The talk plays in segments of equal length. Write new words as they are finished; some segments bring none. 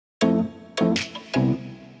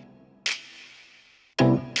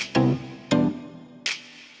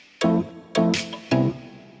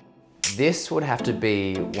This would have to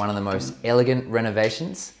be one of the most elegant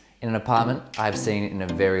renovations in an apartment I've seen in a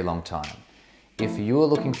very long time. If you are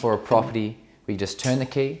looking for a property where you just turn the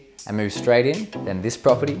key and move straight in, then this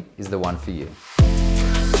property is the one for you.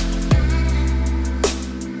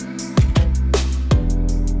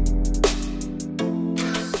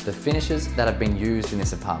 The finishes that have been used in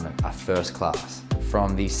this apartment are first class.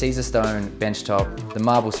 From the Caesar stone benchtop, the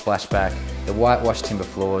marble splashback, the whitewashed timber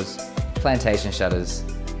floors, plantation shutters,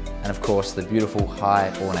 and of course the beautiful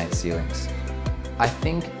high ornate ceilings. I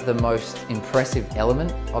think the most impressive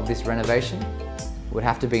element of this renovation would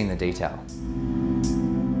have to be in the detail.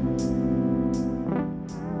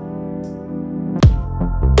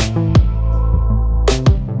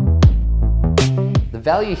 The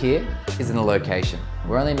value here is in the location.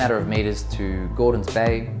 We're only a matter of meters to Gordon's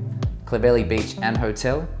Bay, Clovelly Beach and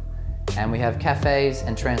Hotel, and we have cafes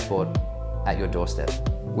and transport at your doorstep.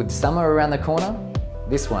 With summer around the corner,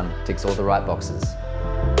 this one ticks all the right boxes.